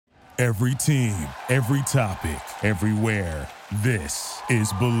Every team, every topic, everywhere. This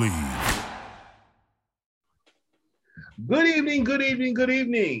is Believe. Good evening, good evening, good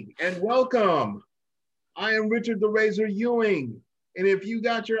evening, and welcome. I am Richard the Razor Ewing, and if you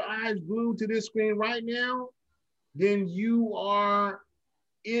got your eyes glued to this screen right now, then you are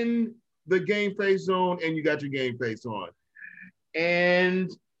in the game face zone and you got your game face on.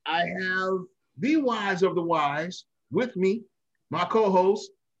 And I have the wise of the wise with me, my co-host,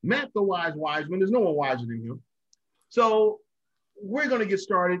 Matt the Wise Wiseman. There's no one wiser than him. So we're going to get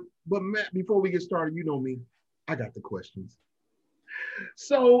started. But Matt, before we get started, you know me, I got the questions.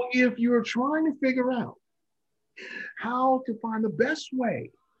 So if you're trying to figure out how to find the best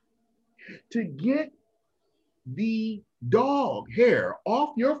way to get the dog hair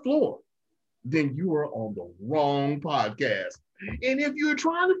off your floor, then you are on the wrong podcast. And if you're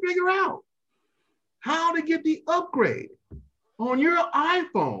trying to figure out how to get the upgrade on your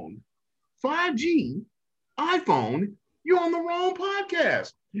iPhone, 5G iPhone, you're on the wrong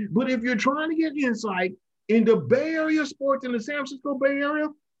podcast. But if you're trying to get insight into Bay Area sports in the San Francisco Bay Area,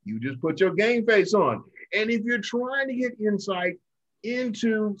 you just put your game face on. And if you're trying to get insight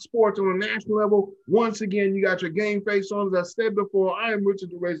into sports on a national level, once again, you got your game face on. As I said before, I am Richard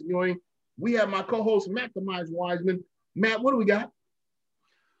the Razor Ewing. We have my co-host, Matt the Mize Wiseman. Matt, what do we got?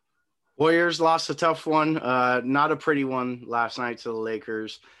 Warriors lost a tough one, not a pretty one last night to the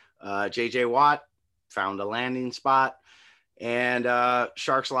Lakers. J.J. Watt found a landing spot, and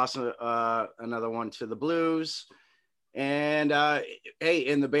Sharks lost another one to the Blues. And, hey,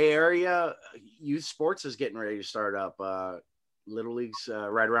 in the Bay Area, youth sports is getting ready to start up. Little League's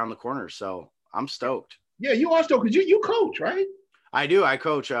right around the corner, so I'm stoked. Yeah, you are stoked because you coach, right? I do. I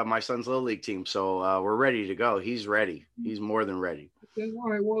coach my son's Little League team, so we're ready to go. He's ready. He's more than ready. Okay, all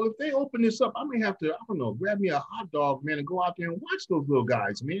right. Well, if they open this up, I may have to, I don't know, grab me a hot dog, man, and go out there and watch those little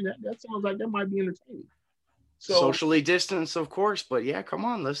guys, man. That sounds like that might be entertaining. So, socially distanced, of course, but yeah, come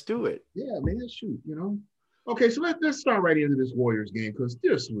on, let's do it. Yeah, man, shoot, you know. Okay, so let's start right into this Warriors game because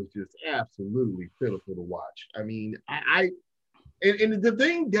this was just absolutely pitiful to watch. I mean, and the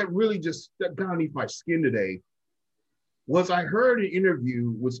thing that really just stepped down underneath my skin today was I heard an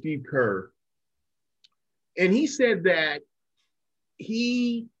interview with Steve Kerr, and he said that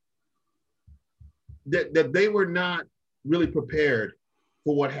that they were not really prepared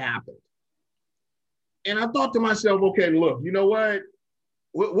for what happened. And I thought to myself, okay, look, you know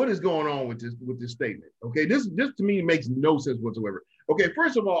what is going on with this statement? Okay, this to me makes no sense whatsoever. Okay,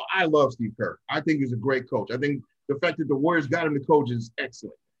 first of all, I love Steve Kerr. I think he's a great coach. I think the fact that the Warriors got him to coach is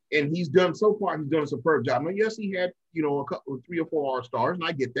excellent. And he's done a superb job. Now, yes, he had, a couple of 3 or 4 All-Stars, and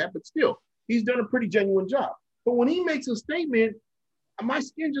I get that, but still, he's done a pretty genuine job. But when he makes a statement, my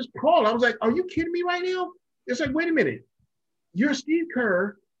skin just crawled. I was like, are you kidding me right now? It's like, wait a minute. You're Steve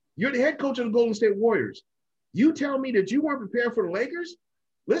Kerr. You're the head coach of the Golden State Warriors. You tell me that you weren't prepared for the Lakers?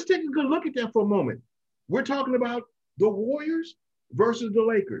 Let's take a good look at that for a moment. We're talking about the Warriors versus the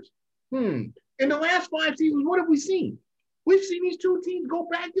Lakers. In the last 5 seasons, what have we seen? We've seen these two teams go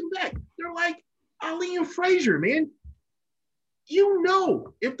back to back. They're like Ali and Frazier, man.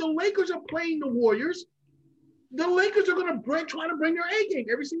 If the Lakers are playing the Warriors, the Lakers are going to try to bring their A game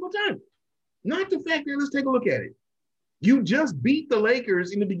every single time. Not the fact that, let's take a look at it. You just beat the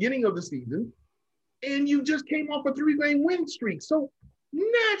Lakers in the beginning of the season, and you just came off a 3-game win streak. So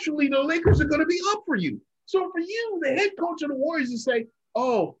naturally, the Lakers are going to be up for you. So for you, the head coach of the Warriors, to say,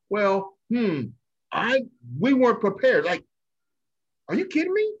 oh, well, we weren't prepared. Like, are you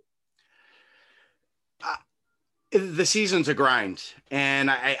kidding me? The season's a grind,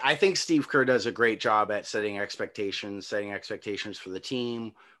 and I think Steve Kerr does a great job at setting expectations for the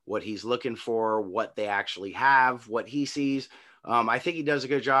team, what he's looking for, what they actually have, what he sees. I think he does a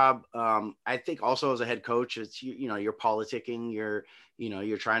good job. I think also as a head coach, it's, you're politicking,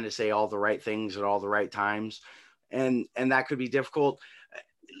 you're trying to say all the right things at all the right times. And that could be difficult.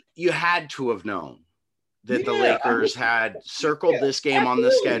 You had to have known that the Lakers had circled this game on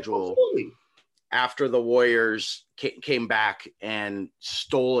the schedule. Absolutely. After the Warriors came back and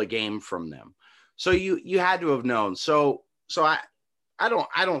stole a game from them. So you had to have known. So I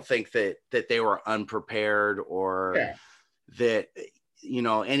don't think that they were unprepared or that,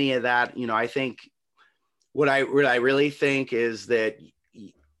 any of that. I think what I really think is that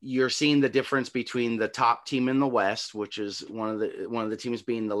you're seeing the difference between the top team in the West, which is one of the teams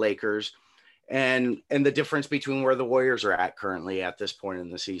being the Lakers, and the difference between where the Warriors are at currently at this point in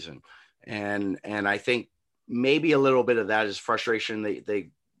the season. And I think maybe a little bit of that is frustration. The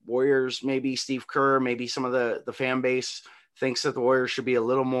Warriors, maybe Steve Kerr, maybe some of the fan base thinks that the Warriors should be a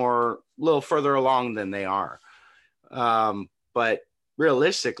little further along than they are. But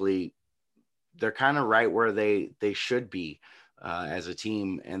realistically, they're kind of right where they should be as a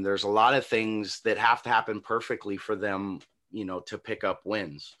team. And there's a lot of things that have to happen perfectly for them, to pick up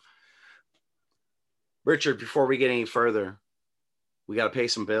wins. Richard, before we get any further, we got to pay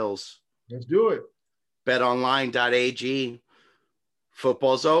some bills. Let's do it. BetOnline.ag.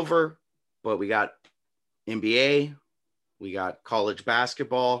 Football's over, but we got NBA, we got college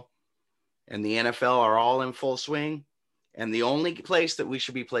basketball, and the NFL are all in full swing. And the only place that we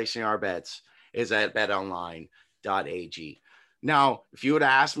should be placing our bets is at betonline.ag. Now, if you would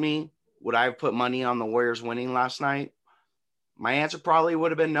have asked me, would I have put money on the Warriors winning last night? My answer probably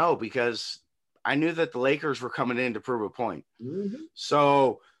would have been no, because I knew that the Lakers were coming in to prove a point. Mm-hmm.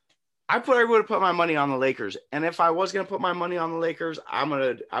 So I would have put my money on the Lakers. And if I was going to put my money on the Lakers, I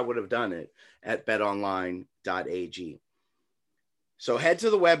would have done it at betonline.ag. So head to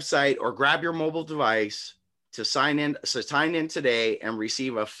the website or grab your mobile device to sign in today and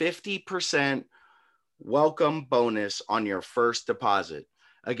receive a 50% welcome bonus on your first deposit.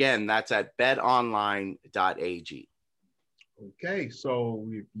 Again, that's at betonline.ag. Okay, so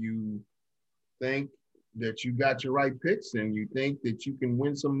if you think that you got your right picks and you think that you can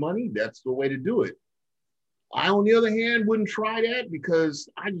win some money, that's the way to do it. I, on the other hand, wouldn't try that because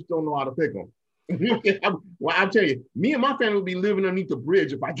I just don't know how to pick them. Well, I'll tell you, me and my family would be living underneath the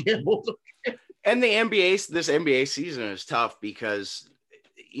bridge if I gambled. And this NBA season is tough because,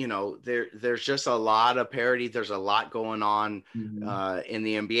 there's just a lot of parity. There's a lot going on in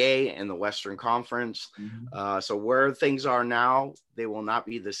the NBA and the Western Conference. Mm-hmm. So where things are now, they will not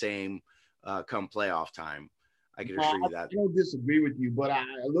be the same come playoff time. I can assure you that. I don't disagree with you, but I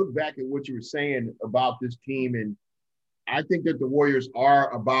look back at what you were saying about this team, and I think that the Warriors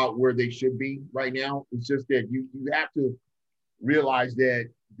are about where they should be right now. It's just that you have to realize that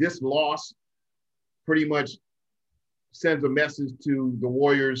this loss pretty much sends a message to the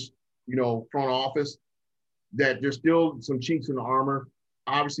Warriors, front office, that there's still some chinks in the armor.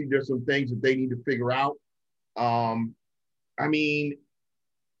 Obviously, there's some things that they need to figure out.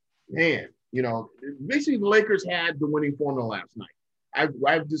 Basically the Lakers had the winning formula last night.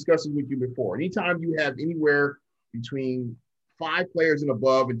 I've discussed it with you before. Anytime you have anywhere between 5 players and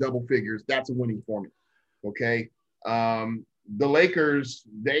above in double figures, that's a winning formula. Okay. The Lakers,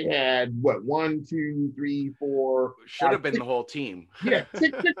 they had 1, 2, 3, 4. Should have been the whole team. Yeah,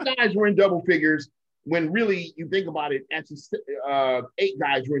 six guys were in double figures. When really you think about it, actually 8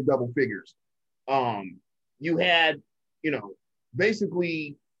 guys were in double figures. You had,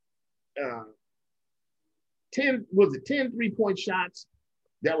 basically 10 3-point shots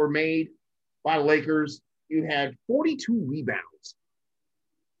that were made by the Lakers. You had 42 rebounds.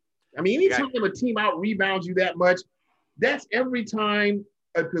 I mean, anytime a team out rebounds you that much, that's every time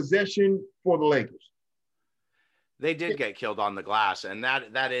a possession for the Lakers. They did get killed on the glass, and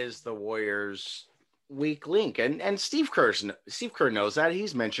that is the Warriors' weak link. And Steve Kerr knows that.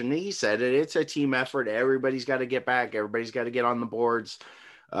 He's mentioned it. He said it. It's a team effort. Everybody's got to get back. Everybody's got to get on the boards.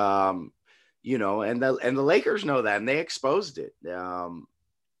 And the Lakers know that, and they exposed it. What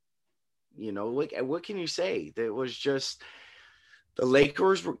can you say? It was just the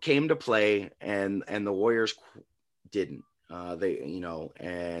Lakers came to play, and the Warriors didn't.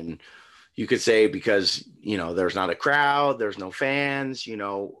 And you could say because, there's not a crowd, there's no fans,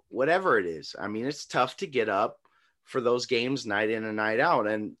 whatever it is. I mean, it's tough to get up for those games night in and night out.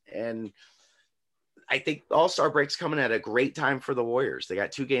 And I think the All-Star break's coming at a great time for the Warriors. They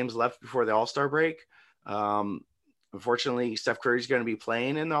got 2 games left before the All-Star break. Unfortunately, Steph Curry's going to be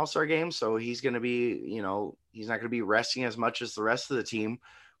playing in the All-Star game, so he's going to be, he's not going to be resting as much as the rest of the team.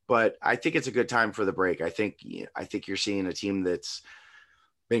 But I think it's a good time for the break. I think you're seeing a team that's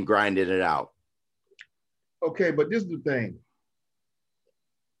been grinding it out. Okay, but this is the thing.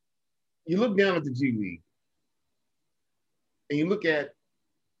 You look down at the G League, and you look at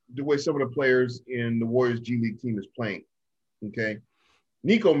the way some of the players in the Warriors G League team is playing. Okay,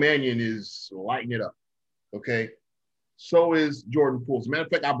 Nico Mannion is lighting it up. Okay, so is Jordan Poole. As a matter of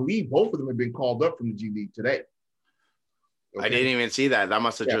fact, I believe both of them have been called up from the G League today. Okay. I didn't even see that. That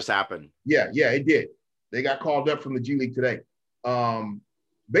must have just happened. Yeah, it did. They got called up from the G League today.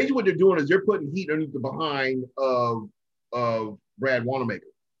 Basically what they're doing is they're putting heat underneath the behind of Brad Wanamaker.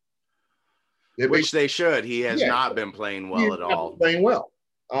 Which they should. He has not been playing well at all. Playing well.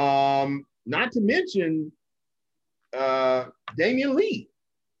 Not to mention Damian Lee.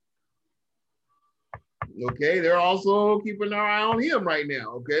 Okay, they're also keeping their eye on him right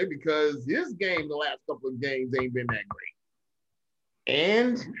now, okay, because his game the last couple of games ain't been that great.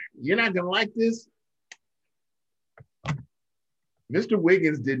 And you're not going to like this. Mr.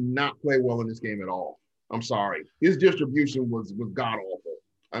 Wiggins did not play well in this game at all. I'm sorry. His distribution was god awful.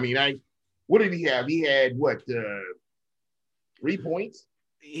 I mean, what did he have? He had 3 points?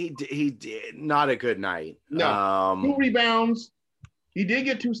 He did not a good night. No, 2 rebounds. He did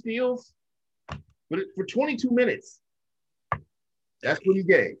get 2 steals, but for 22 minutes, that's what he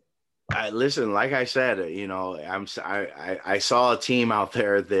gave. Listen, like I said, I saw a team out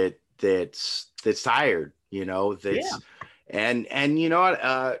there that's tired. And you know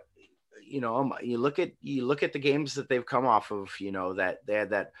what? You look at the games that they've come off of. That they had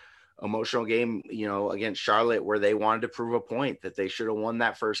that emotional game, against Charlotte, where they wanted to prove a point that they should have won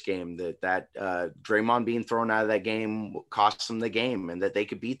that first game, that Draymond being thrown out of that game cost them the game, and that they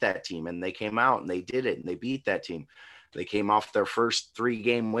could beat that team. And they came out and they did it, and they beat that team. They came off their first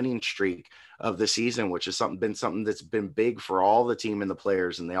 3-game winning streak of the season, which is something that's been big for all the team and the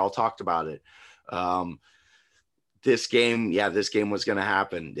players, and they all talked about it. This game was going to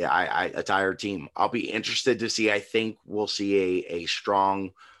happen. A tired team. I'll be interested to see. I think we'll see a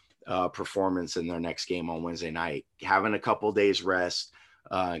strong performance in their next game on Wednesday night, having a couple days rest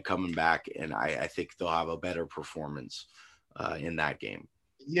and coming back. And I think they'll have a better performance in that game.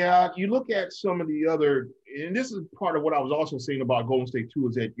 Yeah, you look at some of the other, and this is part of what I was also saying about Golden State too,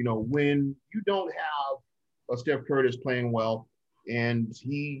 is that, when you don't have a Steph Curry that's playing well, and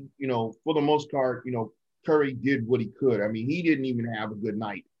he, for the most part, Curry did what he could. I mean, he didn't even have a good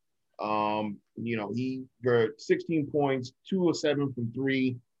night. He got 16 points, 2 of 7 from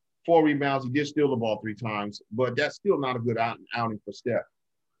 3, 4 rebounds. He did steal the ball 3 times, but that's still not a good outing for Steph.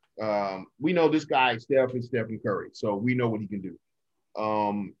 We know this guy, Steph, is Stephen Curry, so we know what he can do.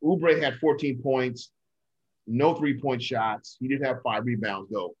 Oubre had 14 points, no 3-point shots. He did have 5 rebounds,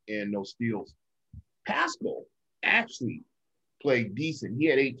 though, and no steals. Pascal actually played decent. He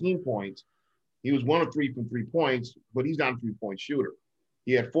had 18 points. He was 1 of 3 from 3 points, but he's not a 3-point shooter.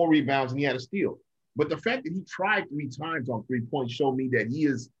 He had 4 rebounds and he had a steal. But the fact that he tried 3 times on 3 points showed me that he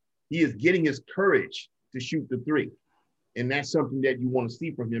is getting his courage to shoot the 3. And that's something that you want to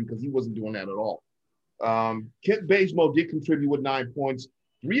see from him, because he wasn't doing that at all. Kent Bazemore did contribute with 9 points,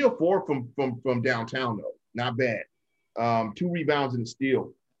 3 or 4 from downtown, though. Not bad. 2 rebounds and a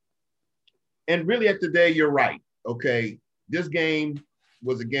steal. And really, at the day, you're right. Okay, this game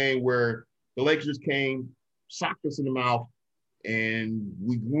was a game where the Lakers came, socked us in the mouth, and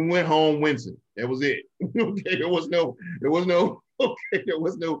we went home wincing. That was it. Okay, there was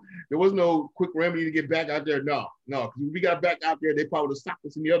no quick remedy to get back out there. No. Because if we got back out there, they probably would have socked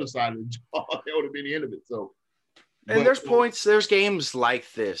us in the other side of the jaw. That would have been the end of it. So, there's games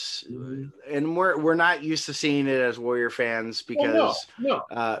like this, and we're not used to seeing it as Warrior fans because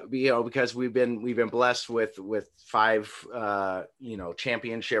because we've been blessed with 5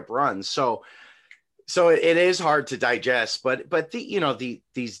 championship runs. So it is hard to digest, but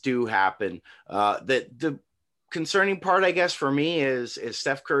these do happen. The concerning part, I guess, for me is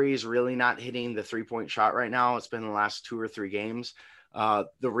Steph Curry is really not hitting the 3-point shot right now. It's been the last 2 or 3 games. The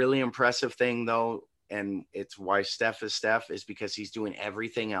really impressive thing, though, and it's why Steph, is because he's doing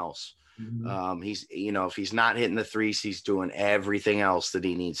everything else. Mm-hmm. He's, if he's not hitting the 3s, he's doing everything else that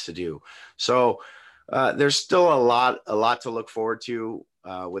he needs to do. So there's still a lot to look forward to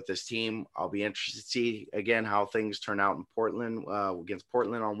with this team. I'll be interested to see again how things turn out in Portland against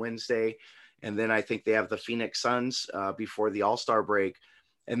Portland on Wednesday. And then I think they have the Phoenix Suns before the All-Star break.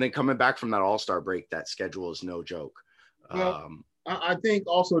 And then coming back from that All-Star break, that schedule is no joke. Well, I think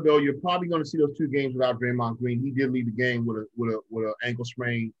also, though, you're probably going to see those 2 games without Draymond Green. He did leave the game with an ankle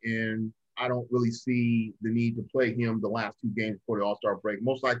sprain, and I don't really see the need to play him the last 2 games before the All-Star break.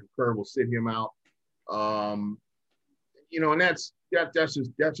 Most likely Kerr will sit him out. And that's just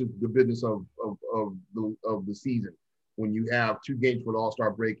the business of the season. When you have 2 games for the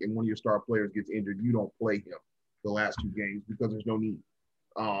All-Star break and one of your star players gets injured, you don't play him the last 2 games because there's no need.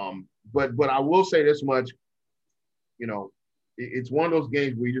 But I will say this much, it's one of those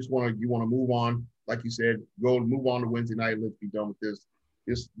games where you want to move on, like you said, move on to Wednesday night. Let's be done with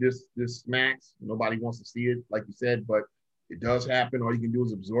this smacks. Nobody wants to see it, like you said, but it does happen. All you can do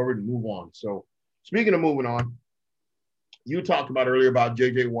is absorb it and move on. So speaking of moving on, you talked about earlier about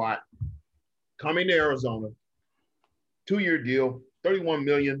J.J. Watt coming to Arizona. 2-year deal, $31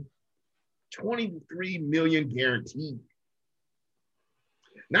 million, $23 million guaranteed.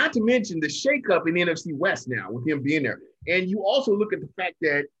 Not to mention the shakeup in the NFC West now with him being there. And you also look at the fact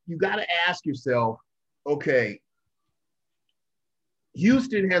that you got to ask yourself, okay,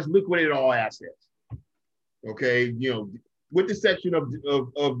 Houston has liquidated all assets. Okay, with the section of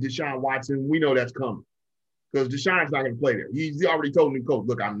Deshaun Watson, we know that's coming because Deshaun's not going to play there. He's already told me, coach,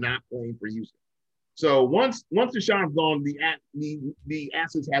 look, I'm not playing for Houston. So once Deshaun's gone, the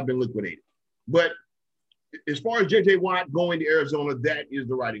assets have been liquidated. But as far as J.J. Watt going to Arizona, that is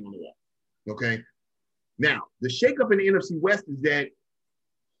the writing on the wall. Okay. Now, the shakeup in the NFC West is that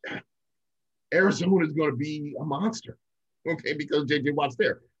Arizona is going to be a monster. Okay, because J.J. Watt's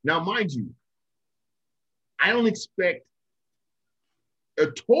there. Now, mind you, I don't expect a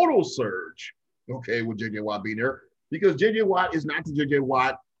total surge, okay, with J.J. Watt being there, because J.J. Watt is not the J.J.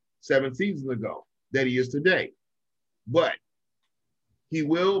 Watt 7 seasons ago that he is today. But he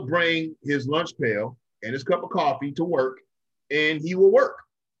will bring his lunch pail and his cup of coffee to work, and he will work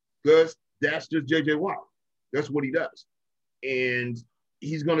because that's just J.J. Watt. That's what he does. And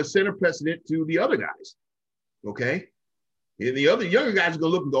he's going to set a precedent to the other guys, okay? And the other younger guys are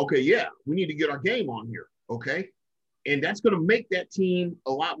going to look and go, okay, yeah, we need to get our game on here, okay? And that's going to make that team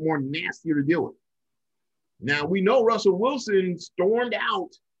a lot more nastier to deal with. Now, we know Russell Wilson stormed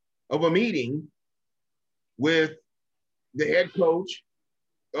out of a meeting with the head coach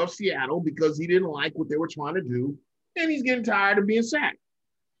of Seattle because he didn't like what they were trying to do, and he's getting tired of being sacked.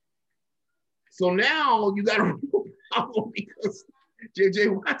 So now you got a real problem because J.J.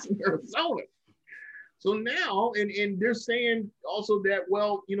 Watt's in Arizona. So now, and they're saying also that,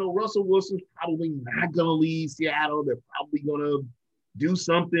 well, you know, Russell Wilson's probably not going to leave Seattle. They're probably going to do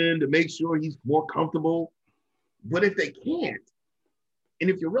something to make sure he's more comfortable. But if they can't, and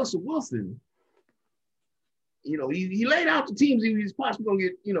if you're Russell Wilson, you know, he laid out the teams he's possibly going to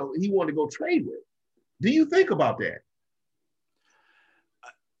get, you know, he wanted to go trade with. Do you think about that?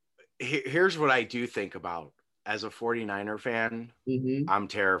 Here's what I do think about. As a 49er fan, I'm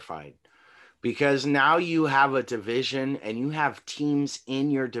terrified. Because now you have a division and you have teams in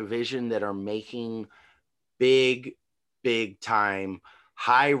your division that are making big time,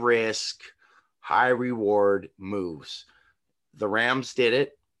 high risk, high reward moves. The Rams did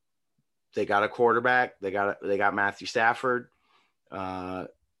it. They got a quarterback. They got Matthew Stafford.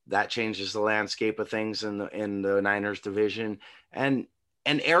 That changes the landscape of things in the Niners division. And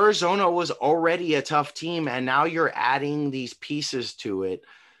Arizona was already a tough team, and now you're adding these pieces to it.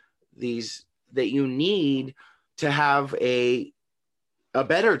 These that you need to have a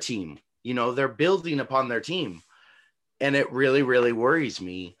better team. You know, they're building upon their team. And it really, really worries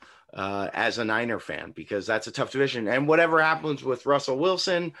me as a Niner fan, because that's a tough division. And whatever happens with Russell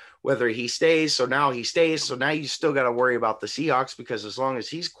Wilson, whether he stays, so now he stays. So now you still got to worry about the Seahawks, because as long as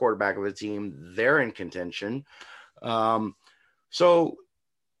he's quarterback of the team, they're in contention. So,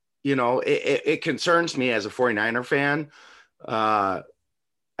 you know, it concerns me as a 49er fan.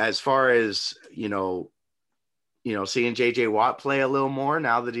 As far as, you know, seeing J.J. Watt play a little more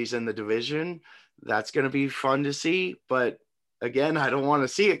now that he's in the division, that's going to be fun to see. But again, I don't want to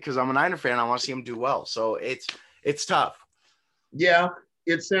see it because I'm a Niner fan. I want to see him do well. So it's tough. Yeah,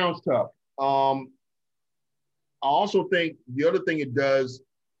 it sounds tough. I also think the other thing it does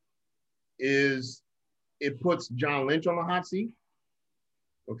is it puts John Lynch on the hot seat.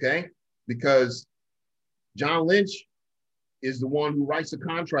 Okay, because John Lynch is the one who writes the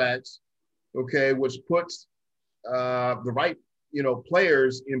contracts, okay, which puts the right, you know,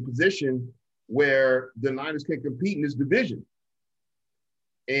 players in position where the Niners can compete in this division.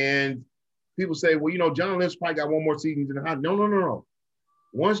 And people say, well, you know, John Lynch probably got one more season in the hot. No.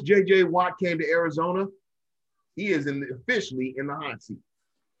 Once J.J. Watt came to Arizona, he is officially in the hot seat.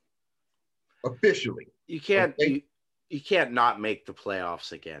 Officially. You can't you can't not make the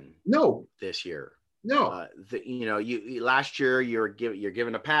playoffs again. No. This year. No. You know, you last year you're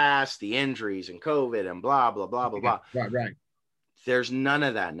given a pass, the injuries and COVID and blah blah blah blah blah. Right. There's none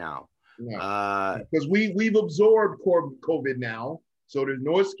of that now. No. Because we've absorbed COVID now, so there's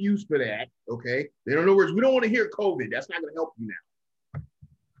no excuse for that. Okay. In other words, we don't want to hear COVID. That's not going to help you now.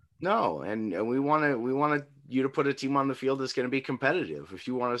 No, and we want you to put a team on the field that's going to be competitive. If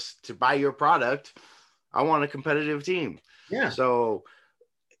you want us to buy your product, I want a competitive team. Yeah. So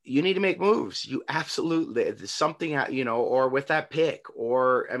you need to make moves. You absolutely something, you know, or with that pick,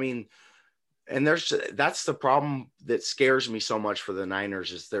 or I mean, and that's the problem that scares me so much for the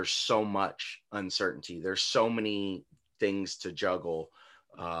Niners is there's so much uncertainty. There's so many things to juggle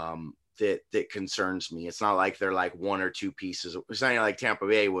that concerns me. It's not like they're like one or two pieces. It's not like Tampa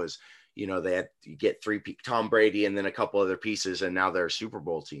Bay was, you know, they had to get Tom Brady and then a couple other pieces, and now they're a Super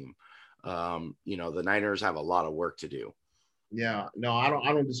Bowl team. You know, the Niners have a lot of work to do. Yeah, no, I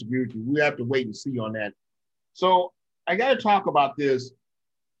don't disagree with you. We have to wait and see on that. So I got to talk about this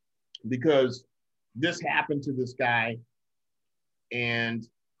because this happened to this guy. And,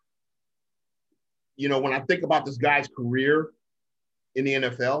 you know, when I think about this guy's career in the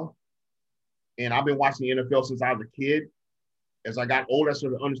NFL, and I've been watching the NFL since I was a kid, as I got older, I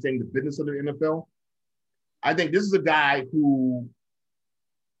started understanding the business of the NFL. I think this is a guy who,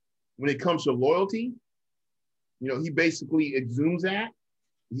 when it comes to loyalty, he basically exhumes that.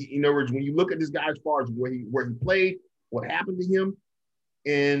 In other words, when you look at this guy as far as where he played, what happened to him,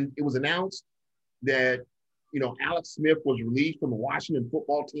 and it was announced that, Alex Smith was released from the Washington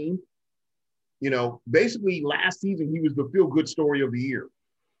football team. Basically last season, he was the feel-good story of the year.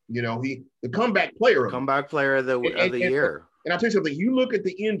 The comeback player of the year. And I'll tell you something, you look at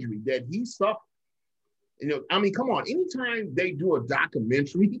the injury that he suffered. Come on, anytime they do a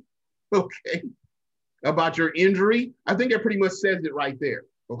documentary, okay, about your injury, I think that pretty much says it right there,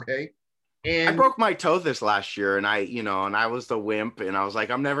 okay? And I broke my toe this last year, and I was the wimp, and I was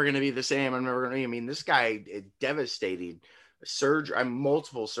like, I'm never going to be the same. I'm never going to, this guy devastated surgery,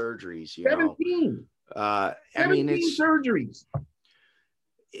 multiple surgeries, 17. 17 surgeries.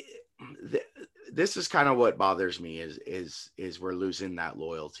 This is kind of what bothers me is we're losing that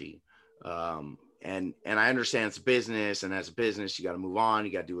loyalty. And I understand it's business, and as a business, you got to move on.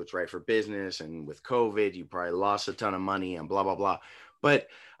 You got to do what's right for business. And with COVID, you probably lost a ton of money and blah, blah, blah. But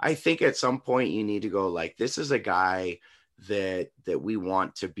I think at some point you need to go like, this is a guy that we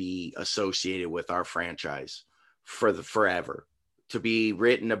want to be associated with our franchise forever, to be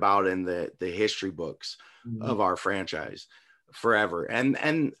written about in the history books of our franchise forever.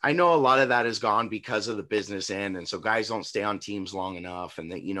 And I know a lot of that is gone because of the business end. And so guys don't stay on teams long enough,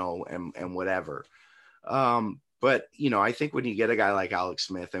 and that, and whatever. But, I think when you get a guy like Alex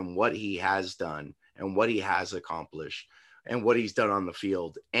Smith and what he has done and what he has accomplished and what he's done on the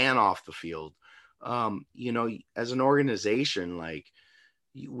field and off the field, as an organization, like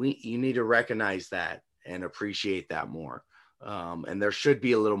you need to recognize that and appreciate that more. And there should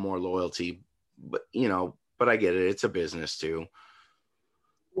be a little more loyalty, but I get it. It's a business too.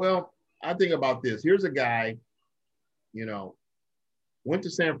 Well, I think about this. Here's a guy, went to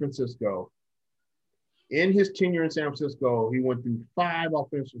San Francisco. In his tenure in San Francisco, he went through 5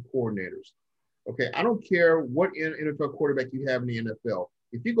 offensive coordinators. Okay, I don't care what NFL quarterback you have in the NFL.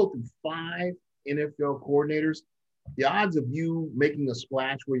 If you go through 5 NFL coordinators, the odds of you making a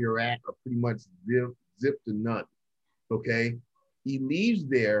splash where you're at are pretty much zip to none. Okay, he leaves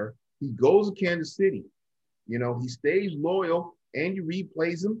there. He goes to Kansas City. He stays loyal. Andy Reid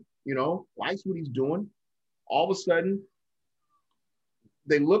plays him, likes what he's doing. All of a sudden,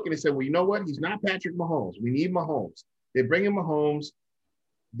 they look and they say, well, you know what? He's not Patrick Mahomes. We need Mahomes. They bring in Mahomes.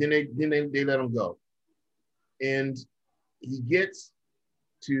 Then they let him go. And he gets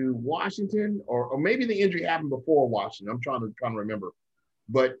to Washington, or maybe the injury happened before Washington. I'm trying to remember.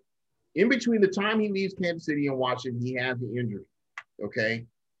 But in between the time he leaves Kansas City and Washington, he has the injury. Okay.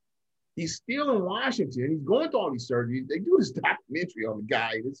 He's still in Washington. He's going through all these surgeries. They do this documentary on the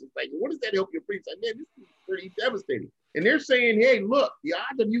guy. And it's just like, what does that help your freaks? Like, man, this is pretty devastating. And they're saying, hey, look, the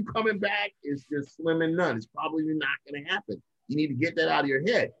odds of you coming back is just slim and none. It's probably not going to happen. You need to get that out of your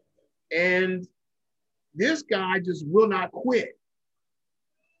head. And this guy just will not quit.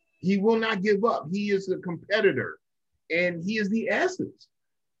 He will not give up. He is a competitor. And he is the essence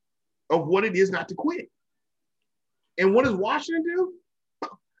of what it is not to quit. And what does Washington do?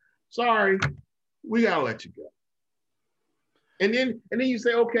 Sorry, we gotta let you go. And then you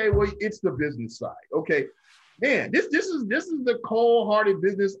say, okay, well, it's the business side. Okay, man, this is the cold-hearted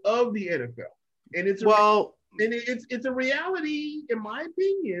business of the NFL, and it's a reality, in my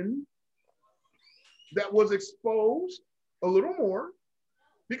opinion, that was exposed a little more,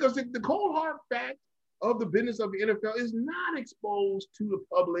 because the cold hard fact of the business of the NFL is not exposed to the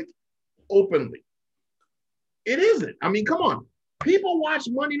public openly. It isn't. Come on. People watch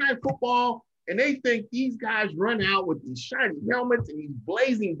Monday Night Football and they think these guys run out with these shiny helmets and these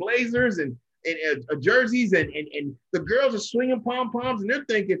blazing blazers and jerseys and the girls are swinging pom-poms and they're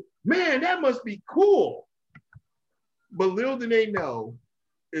thinking, man, that must be cool. But little do they know,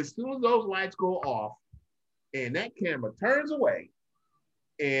 as soon as those lights go off and that camera turns away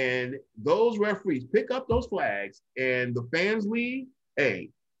and those referees pick up those flags and the fans leave, hey,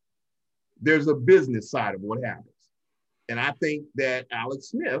 there's a business side of what happens. And I think that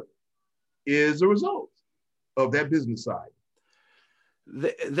Alex Smith is a result of that business side.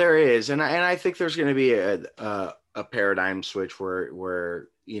 There is. And I think there's going to be a paradigm switch where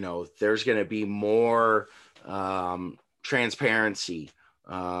there's going to be more transparency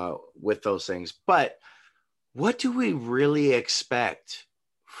with those things. But what do we really expect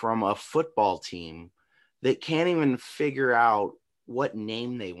from a football team that can't even figure out what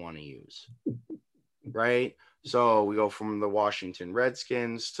name they want to use? Right? So we go from the Washington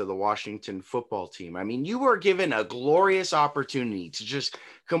Redskins to the Washington football team. You were given a glorious opportunity to just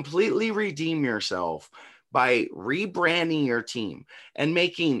completely redeem yourself by rebranding your team and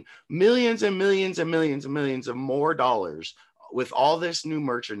making millions and millions and millions and millions of more dollars with all this new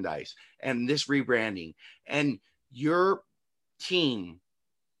merchandise and this rebranding. And your team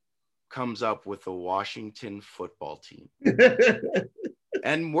comes up with the Washington football team.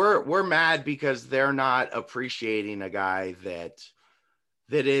 And we're mad because they're not appreciating a guy that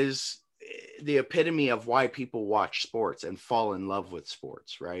is the epitome of why people watch sports and fall in love with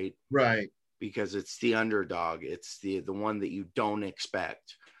sports, right? Right. Because it's the underdog. It's the one that you don't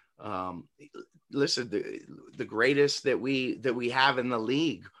expect. Listen, the greatest that we have in the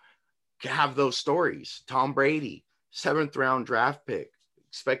league have those stories. Tom Brady, 7th round draft pick,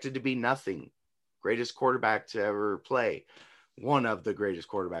 expected to be nothing. Greatest quarterback to ever play. One of the greatest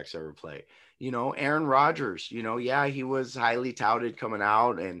quarterbacks to ever play. Aaron Rodgers, he was highly touted coming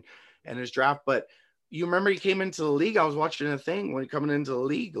out and his draft, but you remember he came into the league. I was watching a thing when he coming into the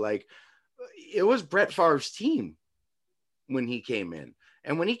league, like it was Brett Favre's team when he came in.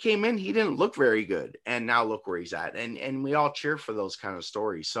 And when he came in, he didn't look very good. And now look where he's at. And we all cheer for those kind of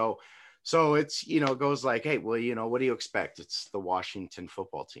stories. So it's, it goes like, hey, well, what do you expect? It's the Washington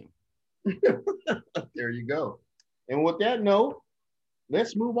football team. There you go. And with that note,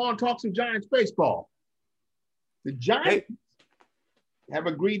 let's move on, talk some Giants baseball. The Giants have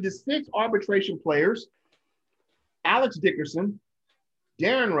agreed to 6 arbitration players: Alex Dickerson,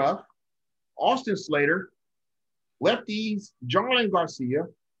 Darren Ruff, Austin Slater, lefties Jarlin Garcia,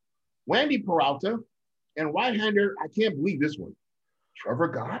 Wandy Peralta, and right-hander, I can't believe this one, Trevor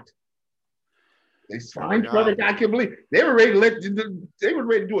Gott. They signed Trevor Gott. I can't believe they were ready to do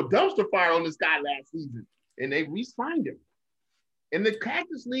a dumpster fire on this guy last season, and they re-signed him. And the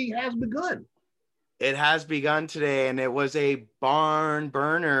Cactus League has begun. It has begun today, and it was a barn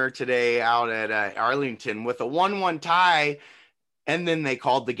burner today out at Arlington with a 1-1 tie, and then they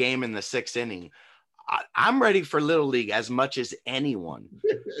called the game in the 6th inning. I'm ready for Little League as much as anyone,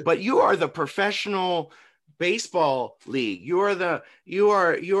 but you are the professional baseball league. You are the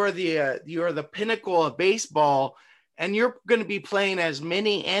pinnacle of baseball, and you're going to be playing as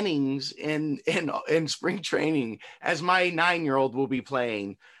many innings in spring training as my 9-year-old will be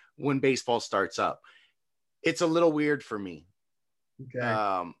playing when baseball starts up. It's a little weird for me.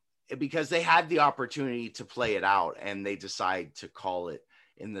 Okay. Because they had the opportunity to play it out and they decide to call it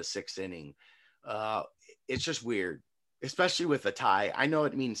in the 6th inning. It's just weird, especially with a tie. I know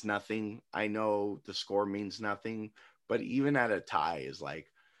it means nothing. I know the score means nothing, but even at a tie is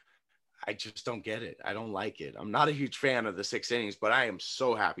like, I just don't get it. I don't like it. I'm not a huge fan of the 6 innings, but I am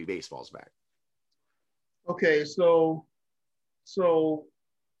so happy baseball's back. Okay. So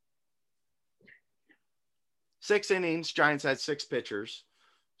 6 innings, Giants had 6 pitchers.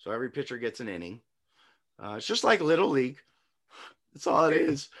 So every pitcher gets an inning. It's just like Little League. That's all it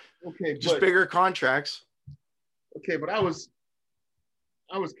is. Okay. Just bigger contracts. Okay. But I was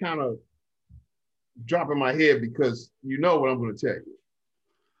kind of dropping my head because you know what I'm going to tell you.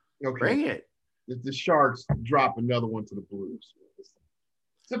 Okay. Bring it. The Sharks drop another one to the Blues.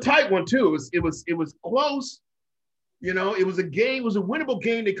 It's a tight one too. It was close. It was a game. It was a winnable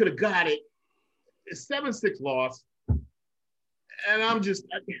game. They could have got it. It's 7-6 loss. And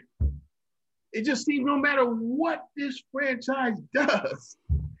it just seems no matter what this franchise does,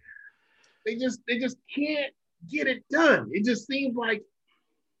 they just can't get it done. It just seems like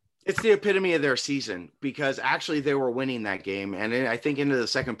it's the epitome of their season because actually they were winning that game. And I think into the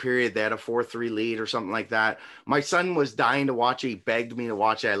second period, they had a 4-3 lead or something like that. My son was dying to watch it. He begged me to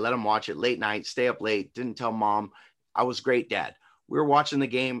watch it. I let him watch it late night, stay up late, didn't tell mom. I was great dad. We were watching the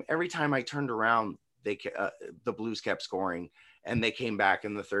game. Every time I turned around, the Blues kept scoring and they came back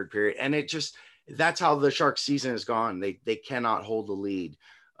in the third period. And that's how the Sharks season has gone. They cannot hold the lead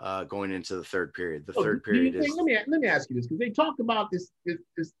going into the third period. The third period is. Let me ask you this, because they talked about this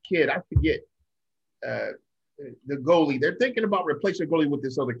kid. I forget the goalie. They're thinking about replacing the goalie with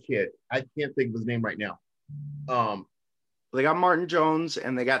this other kid. I can't think of his name right now. They got Martin Jones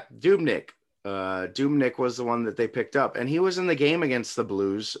and they got Dubnyk. Dubnyk was the one that they picked up, and he was in the game against the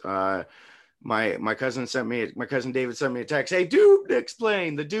Blues. My cousin David sent me a text. Hey, Dubnyk's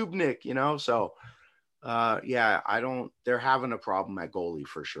playing the Dubnyk, So, they're having a problem at goalie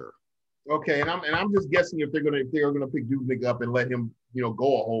for sure. Okay, and I'm just guessing if they're gonna pick Dubnyk up and let him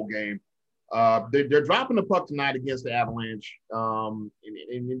go a whole game. They're dropping the puck tonight against the Avalanche. And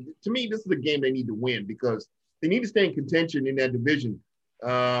to me, this is a game they need to win because they need to stay in contention in that division.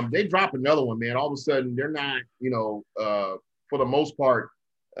 They drop another one, man. All of a sudden, they're not, for the most part,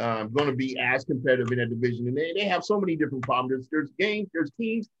 going to be as competitive in that division. And they have so many different problems. There's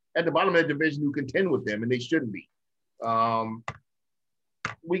teams at the bottom of that division who contend with them, and they shouldn't be.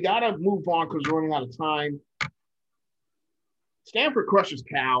 We got to move on because we're running out of time. Stanford crushes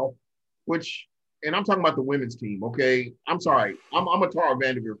Cal, and I'm talking about the women's team, okay? I'm sorry. I'm a Tara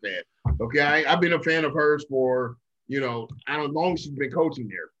Vanderveer fan, okay? I've been a fan of hers for I don't know, long as she's been coaching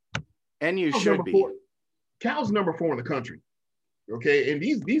there. And you should be. Cal's number 4 in the country. Okay. And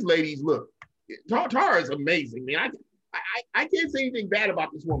these ladies, look, Tara is amazing. Man, I can't say anything bad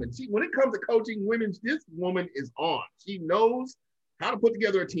about this woman. When it comes to coaching women, this woman is on. She knows how to put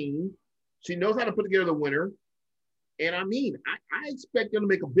together a team. She knows how to put together the winner. And I expect them to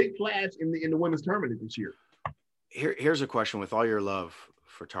make a big flash in the women's tournament this year. Here's a question with all your love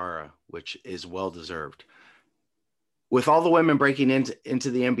for Tara, which is well-deserved. With all the women breaking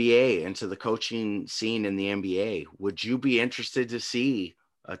into the NBA, into the coaching scene in the NBA, would you be interested to see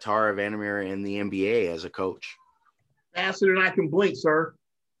a Tara Vandermeer in the NBA as a coach? Faster than I can blink, sir.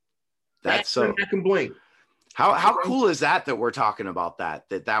 That's so. Faster than I can blink. How cool is that we're talking about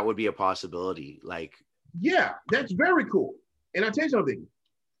that would be a possibility? Like, yeah, that's very cool. And I'll tell you something.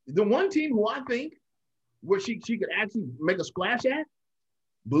 The one team who I think where she could actually make a splash at,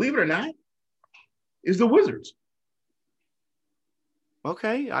 believe it or not, is the Wizards.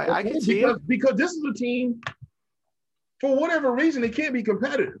 Okay, I can see it. Because this is a team, for whatever reason, they can't be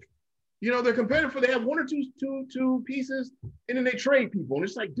competitive. They're competitive for they have one or two pieces, and then they trade people. And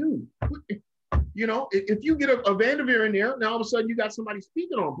it's like, dude, if you get a Vanderveer in there, now all of a sudden you got somebody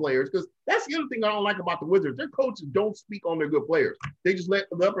speaking on players, because that's the other thing I don't like about the Wizards. Their coaches don't speak on their good players. They just let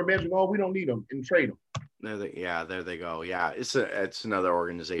the upper management, we don't need them, and trade them. There they go. Yeah, it's another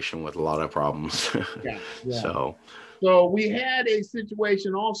organization with a lot of problems. Yeah. So we had a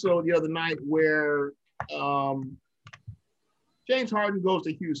situation also the other night where James Harden goes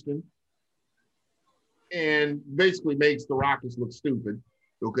to Houston and basically makes the Rockets look stupid.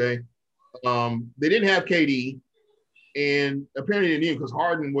 Okay. They didn't have KD, and apparently they didn't, because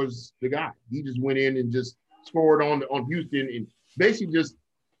Harden was the guy. He just went in and just scored on Houston, and basically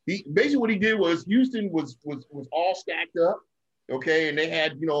what he did was Houston was all stacked up, okay, and they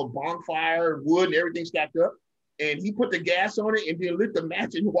had bonfire, wood, and everything stacked up, and he put the gas on it and then lit the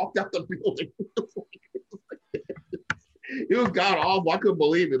match and walked out the building. It was god awful. I couldn't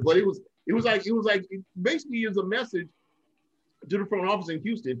believe it, but it was basically is a message to the front office in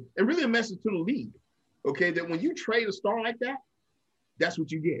Houston, and really a message to the league, okay, that when you trade a star like that, that's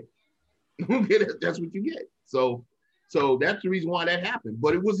what you get. That's what you get. So that's the reason why that happened.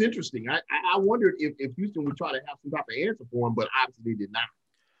 But it was interesting. I wondered if Houston would try to have some type of answer for him, but obviously they did not.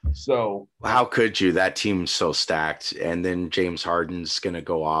 So how could you? That team's so stacked, and then James Harden's gonna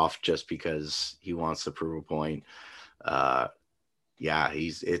go off just because he wants to prove a point. That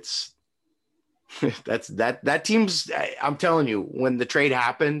team's, I'm telling you, when the trade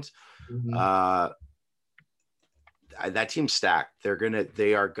happened, that team's stacked.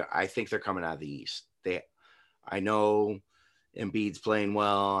 I think they're coming out of the East. I know Embiid's playing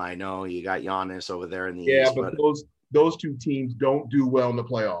well. I know you got Giannis over there in the East. Yeah, but those two teams don't do well in the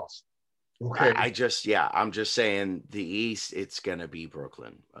playoffs. Okay. I'm just saying the East, it's going to be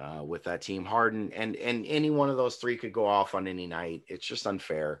Brooklyn with that team. Harden and any one of those three could go off on any night. It's just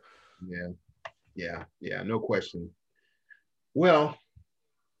unfair. Yeah, no question. Well,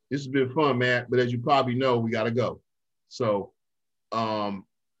 this has been fun, Matt, but as you probably know, we got to go. So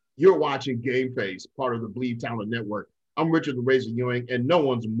you're watching Game Face, part of the Believe Talent Network. I'm Richard the Razor Ewing, and no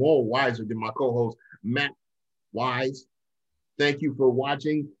one's more wiser than my co-host, Matt Wise. Thank you for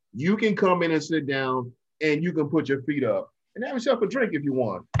watching. You can come in and sit down, and you can put your feet up and have yourself a drink if you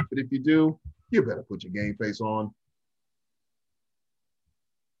want. But if you do, you better put your game face on.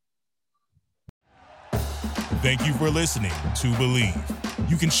 Thank you for listening to Believe.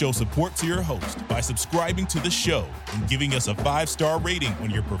 You can show support to your host by subscribing to the show and giving us a 5-star rating on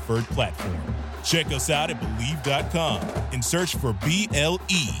your preferred platform. Check us out at Believe.com and search for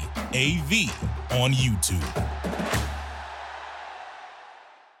BLEAV on YouTube.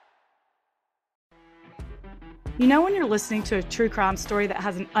 You know when you're listening to a true crime story that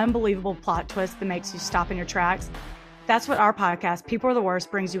has an unbelievable plot twist that makes you stop in your tracks? That's what our podcast, People Are the Worst,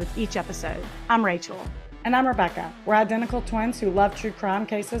 brings you with each episode. I'm Rachel. And I'm Rebecca. We're identical twins who love true crime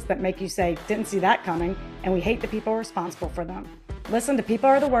cases that make you say, didn't see that coming, and we hate the people responsible for them. Listen to People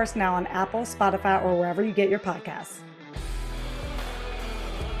Are the Worst now on Apple, Spotify, or wherever you get your podcasts.